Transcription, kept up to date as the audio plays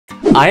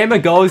I am a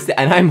ghost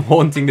and I'm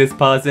haunting this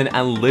person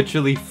and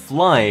literally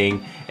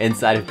flying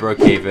inside of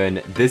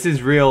Brookhaven. This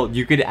is real.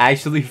 You could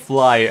actually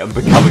fly and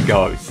become a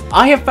ghost.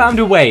 I have found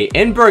a way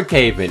in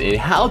Brookhaven in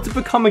how to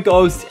become a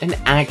ghost and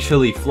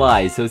actually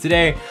fly. So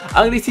today,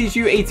 I'm going to teach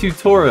you a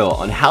tutorial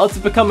on how to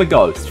become a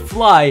ghost,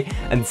 fly,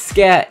 and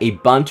scare a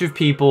bunch of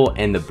people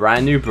in the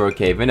brand new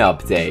Brookhaven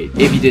update.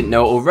 If you didn't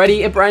know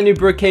already, a brand new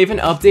Brookhaven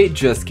update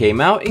just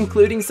came out,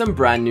 including some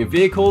brand new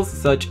vehicles,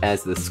 such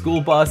as the school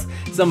bus.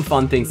 Some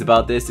fun things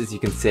about this is you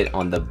can sit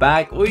on the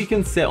back or you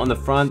can sit on the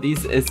front.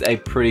 This is a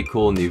pretty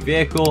cool new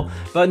vehicle,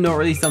 but not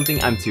really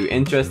something I'm too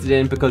interested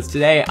in, because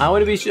today I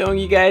want to be showing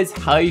you guys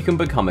how you can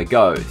become a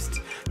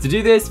ghost. To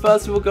do this,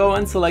 first we'll go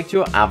and select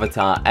your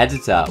avatar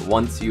editor.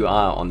 Once you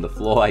are on the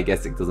floor, I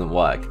guess it doesn't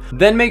work.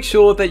 Then make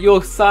sure that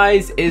your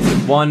size is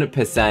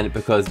 1%,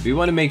 because we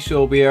want to make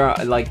sure we are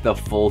like the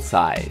full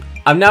size.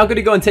 I'm now going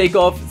to go and take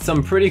off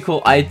some pretty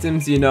cool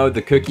items, you know,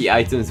 the cookie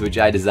items which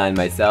I designed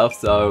myself,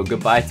 so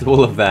goodbye to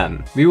all of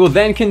them. We will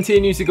then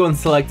continue to go and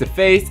select a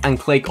face and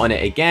click on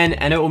it again,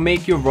 and it will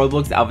make your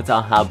Roblox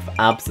avatar have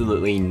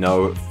absolutely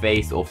no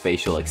face or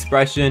facial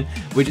expression,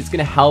 which is going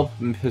to help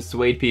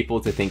persuade people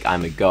to think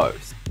I'm a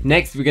ghost.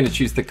 Next, we're going to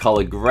choose the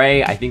color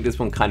gray. I think this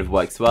one kind of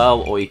works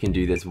well, or you can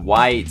do this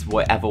white,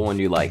 whatever one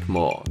you like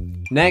more.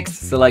 Next,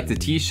 select a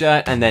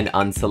t-shirt and then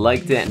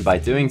unselect it, and by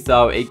doing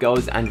so, it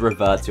goes and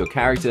reverts your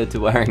character to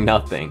wearing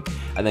nothing.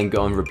 And then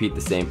go and repeat the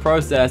same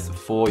process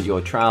for your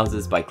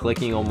trousers by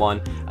clicking on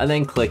one and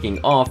then clicking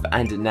off,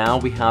 and now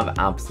we have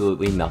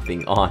absolutely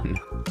nothing on.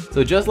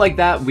 So just like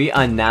that, we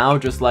are now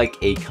just like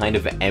a kind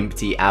of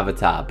empty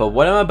avatar. But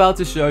what I'm about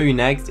to show you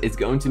next is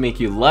going to make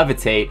you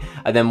levitate,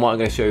 and then what I'm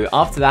going to show you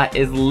after that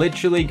is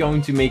literally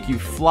going to make you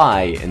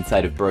fly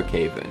inside of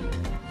Brookhaven.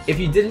 If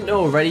you didn't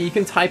know already, you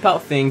can type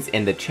out things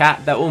in the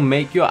chat that will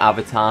make your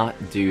avatar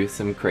do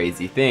some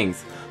crazy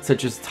things,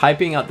 such as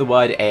typing out the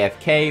word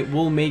AFK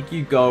will make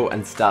you go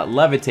and start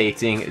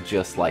levitating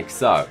just like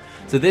so.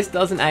 So this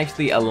doesn't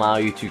actually allow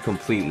you to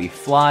completely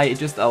fly, it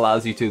just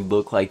allows you to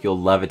look like you're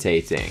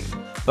levitating.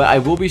 But I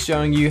will be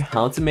showing you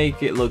how to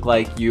make it look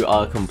like you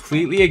are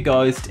completely a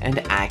ghost and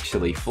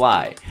actually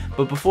fly.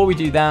 But before we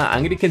do that,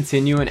 I'm going to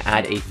continue and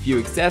add a few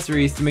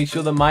accessories to make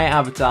sure that my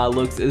avatar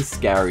looks as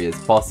scary as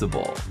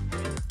possible.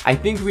 I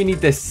think we need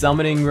this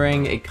summoning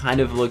ring. It kind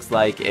of looks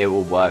like it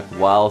will work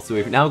well. So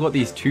we've now got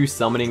these 2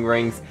 summoning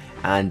rings,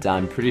 and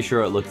I'm pretty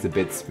sure it looks a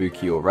bit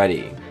spooky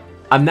already.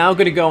 I'm now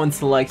going to go and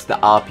select the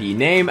RP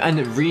name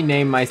and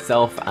rename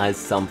myself as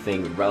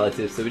something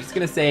relative. So we're just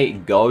going to say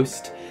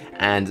ghost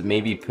and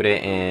maybe put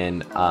it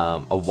in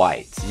a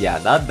white. Yeah,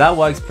 that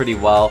works pretty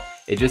well.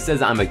 It just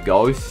says I'm a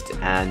ghost,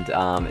 and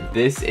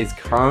this is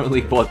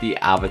currently what the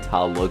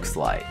avatar looks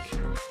like.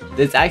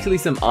 There's actually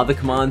some other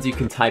commands. You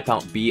can type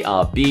out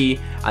BRB,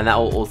 and that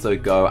will also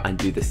go and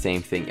do the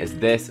same thing as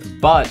this,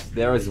 but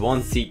there is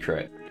one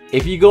secret.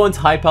 If you go and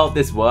type out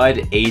this word,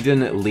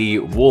 Aiden Lee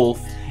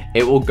Wolf,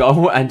 it will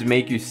go and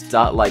make you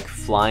start like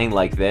flying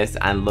like this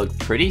and look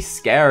pretty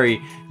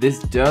scary. This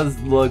does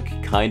look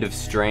kind of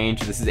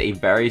strange. This is a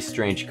very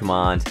strange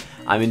command.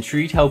 I'm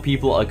intrigued how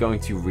people are going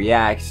to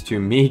react to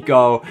me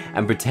go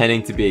and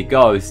pretending to be a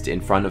ghost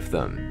in front of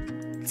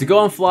them. To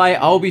go and fly,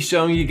 I'll be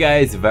showing you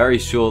guys very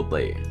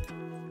shortly.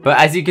 But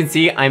as you can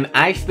see, I'm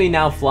actually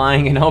now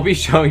flying, and I'll be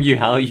showing you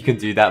how you can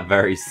do that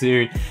very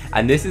soon.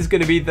 And this is going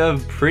to be the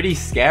pretty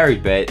scary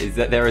bit, is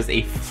that there is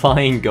a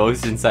flying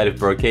ghost inside of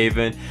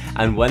Brookhaven.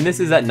 And when this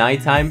is at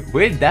nighttime,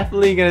 we're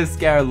definitely going to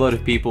scare a lot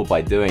of people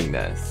by doing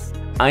this.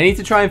 I need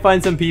to try and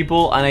find some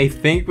people, and I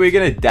think we're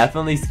going to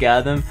definitely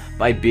scare them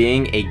by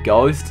being a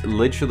ghost,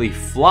 literally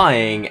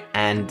flying.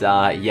 And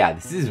yeah,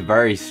 this is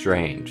very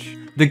strange.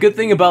 The good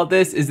thing about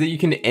this is that you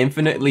can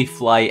infinitely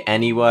fly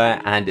anywhere,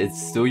 and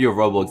it's still your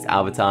Roblox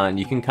avatar, and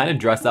you can kind of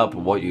dress up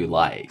what you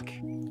like.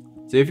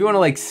 So if you want to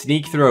like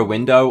sneak through a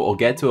window or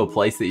get to a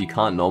place that you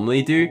can't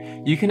normally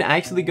do, you can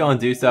actually go and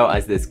do so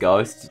as this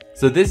ghost.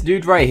 So this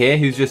dude right here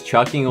who's just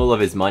chucking all of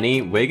his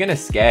money, we're gonna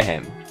scare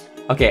him.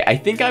 Okay, I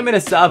think I'm in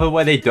a server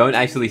where they don't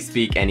actually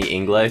speak any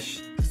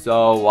English.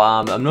 So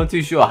I'm not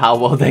too sure how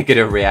well they're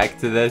gonna react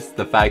to this,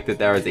 the fact that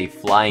there is a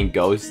flying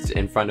ghost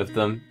in front of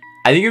them.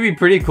 I think it'd be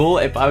pretty cool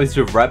if I was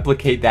to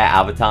replicate their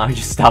avatar and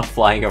just start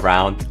flying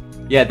around.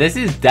 Yeah, this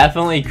is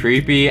definitely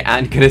creepy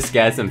and gonna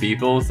scare some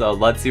people, so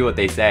let's see what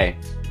they say.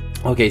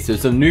 Okay, so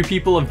some new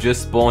people have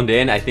just spawned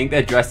in. I think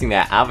they're dressing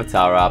their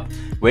avatar up.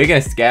 We're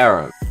gonna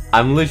scare them.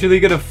 I'm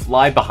literally gonna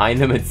fly behind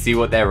them and see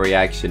what their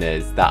reaction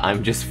is, that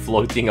I'm just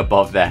floating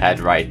above their head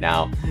right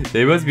now.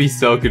 They must be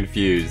so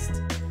confused.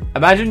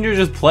 Imagine you're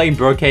just playing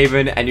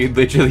Brookhaven and you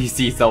literally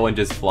see someone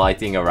just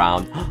flying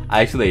around.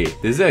 Actually,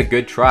 this is a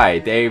good try.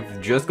 They've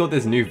just got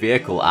this new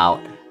vehicle out.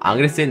 I'm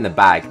gonna sit in the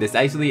back. This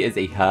actually is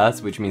a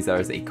hearse, which means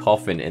there is a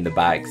coffin in the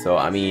back. So,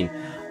 I mean,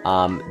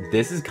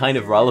 this is kind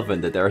of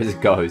relevant that there is a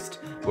ghost.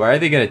 Where are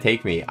they gonna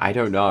take me? I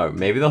don't know.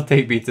 Maybe they'll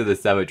take me to the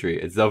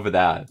cemetery. It's over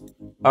there.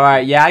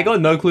 Alright, yeah, I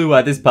got no clue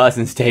where this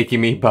person's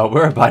taking me, but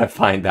we're about to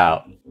find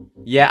out.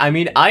 Yeah, I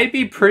mean, I'd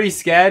be pretty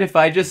scared if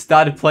I just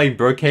started playing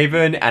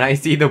Brookhaven and I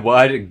see the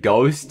word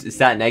ghost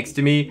sat next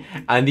to me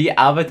and the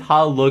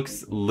avatar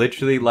looks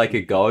literally like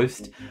a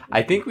ghost.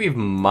 I think we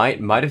might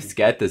have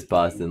scared this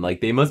person. Like,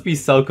 they must be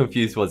so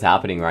confused what's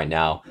happening right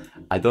now.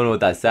 I don't know what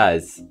that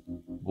says.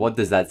 What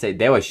does that say?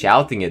 They were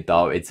shouting it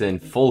though. It's in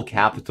full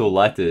capital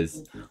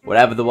letters.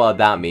 Whatever the word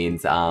that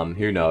means,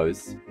 who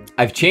knows.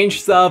 I've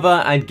changed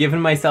server and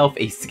given myself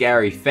a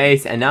scary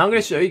face, and now I'm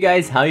going to show you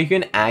guys how you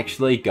can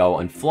actually go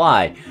and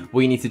fly.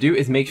 What you need to do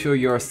is make sure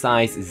you're a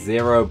size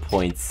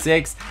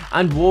 0.6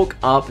 and walk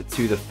up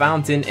to the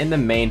fountain in the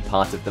main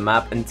part of the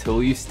map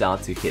until you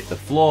start to hit the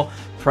floor.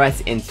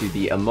 Press into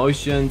the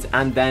emotions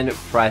and then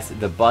press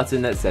the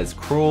button that says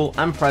cruel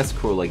and press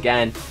cruel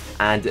again.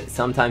 And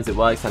sometimes it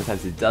works,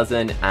 sometimes it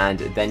doesn't, and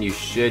then you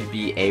should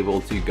be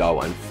able to go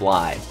and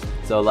fly.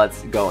 So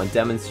let's go and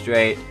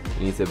demonstrate.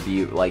 You need to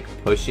be like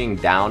pushing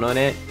down on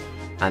it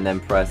and then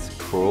press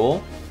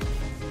cruel.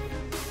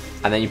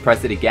 And then you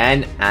press it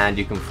again and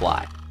you can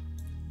fly.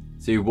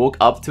 So you walk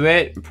up to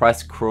it,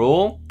 press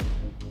cruel,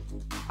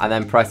 and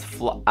then press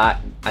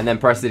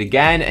it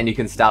again and you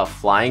can start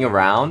flying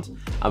around.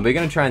 And we're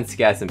gonna try and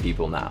scare some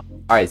people now.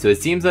 Alright, so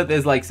it seems like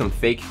there's like some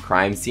fake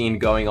crime scene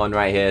going on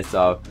right here,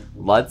 so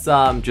let's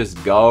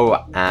just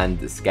go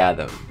and scare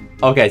them.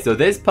 Okay, so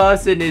this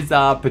person is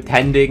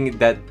pretending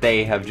that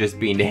they have just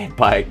been hit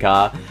by a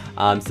car.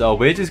 So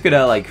we're just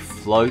gonna like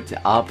float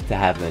up to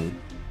heaven.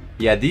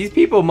 Yeah, these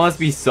people must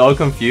be so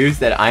confused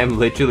that I am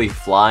literally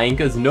flying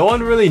because no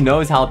one really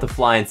knows how to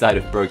fly inside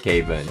of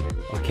Brookhaven.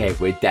 Okay,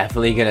 we're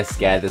definitely gonna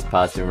scare this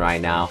person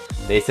right now.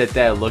 They said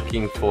they're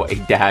looking for a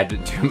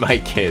dad to my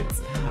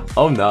kids.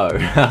 Oh no.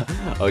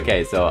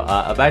 Okay, so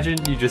imagine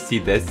you just see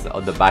this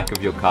on the back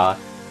of your car.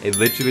 It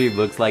literally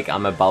looks like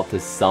I'm about to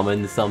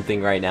summon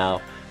something right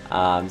now.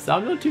 So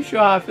I'm not too sure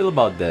how I feel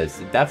about this.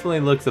 It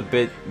definitely looks a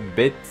bit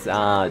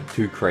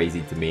too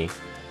crazy to me.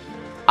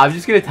 I'm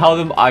just gonna tell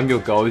them I'm your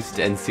ghost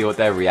and see what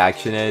their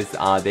reaction is.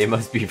 They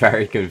must be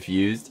very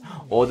confused,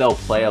 or they'll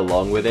play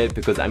along with it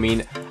because I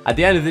mean, at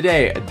the end of the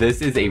day,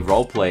 this is a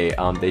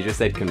roleplay. They just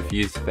said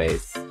confused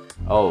face.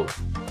 Oh,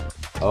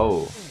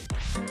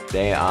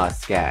 they are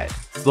scared.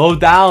 Slow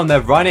down,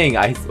 they're running.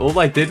 All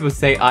I did was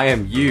say I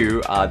am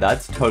you.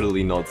 That's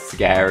totally not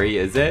scary,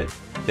 is it?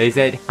 They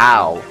said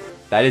how.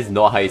 That is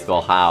not how you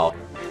spell how.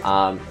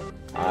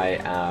 I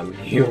am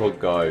your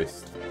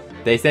ghost.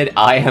 They said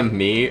I am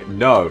me.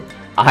 No,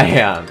 I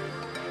am.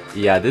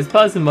 Yeah, this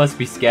person must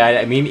be scared.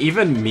 I mean,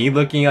 even me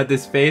looking at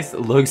this face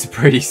looks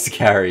pretty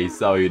scary,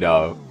 so you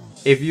know.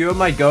 If you were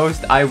my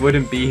ghost, I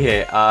wouldn't be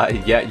here.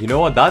 Yeah, you know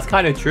what? That's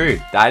kind of true.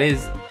 That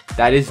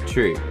is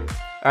true.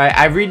 Alright,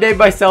 I renamed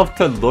myself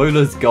to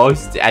Lola's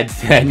ghost, and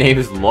their name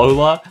is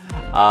Lola.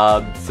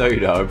 So you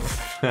know.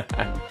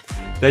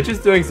 They're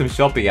just doing some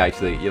shopping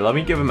actually. Yeah, let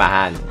me give them a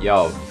hand.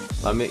 Yo,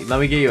 let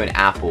me give you an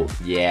apple.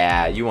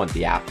 Yeah, you want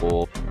the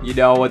apple. You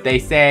know what they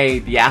say,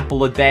 the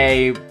apple a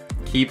day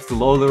keeps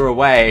Lola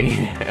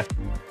away.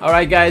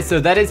 Alright guys,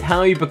 so that is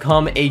how you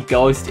become a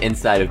ghost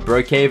inside of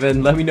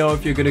Brookhaven. Let me know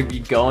if you're going to be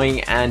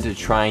going and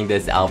trying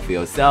this out for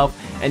yourself,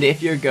 and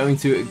if you're going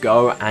to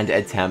go and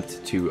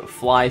attempt to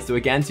fly. So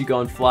again, to go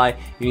and fly,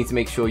 you need to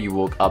make sure you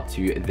walk up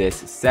to this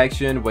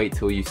section, wait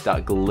till you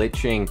start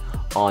glitching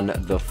on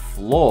the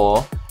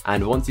floor,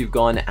 and once you've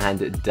gone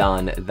and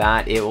done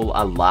that, it will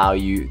allow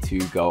you to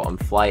go and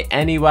fly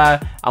anywhere.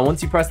 And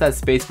once you press that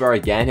spacebar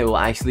again, it will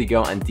actually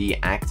go and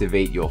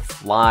deactivate your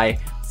fly.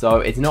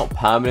 So it's not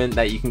permanent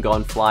that you can go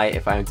and fly.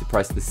 If I am to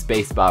press the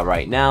spacebar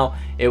right now,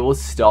 it will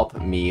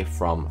stop me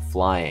from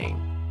flying.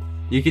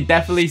 You could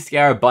definitely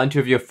scare a bunch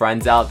of your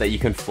friends out that you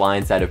can fly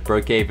inside of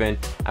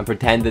Brookhaven and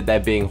pretend that they're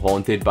being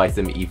haunted by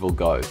some evil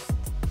ghost.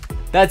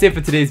 That's it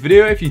for today's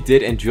video. If you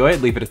did enjoy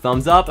it, leave it a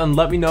thumbs up and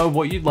let me know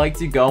what you'd like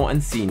to go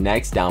and see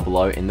next down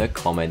below in the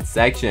comment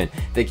section.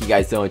 Thank you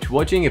guys so much for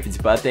watching. If it's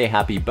your birthday,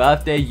 happy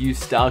birthday. Use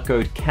star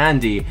code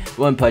CANDY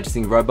when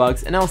purchasing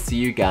Robux, and I'll see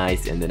you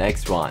guys in the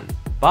next one.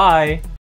 Bye!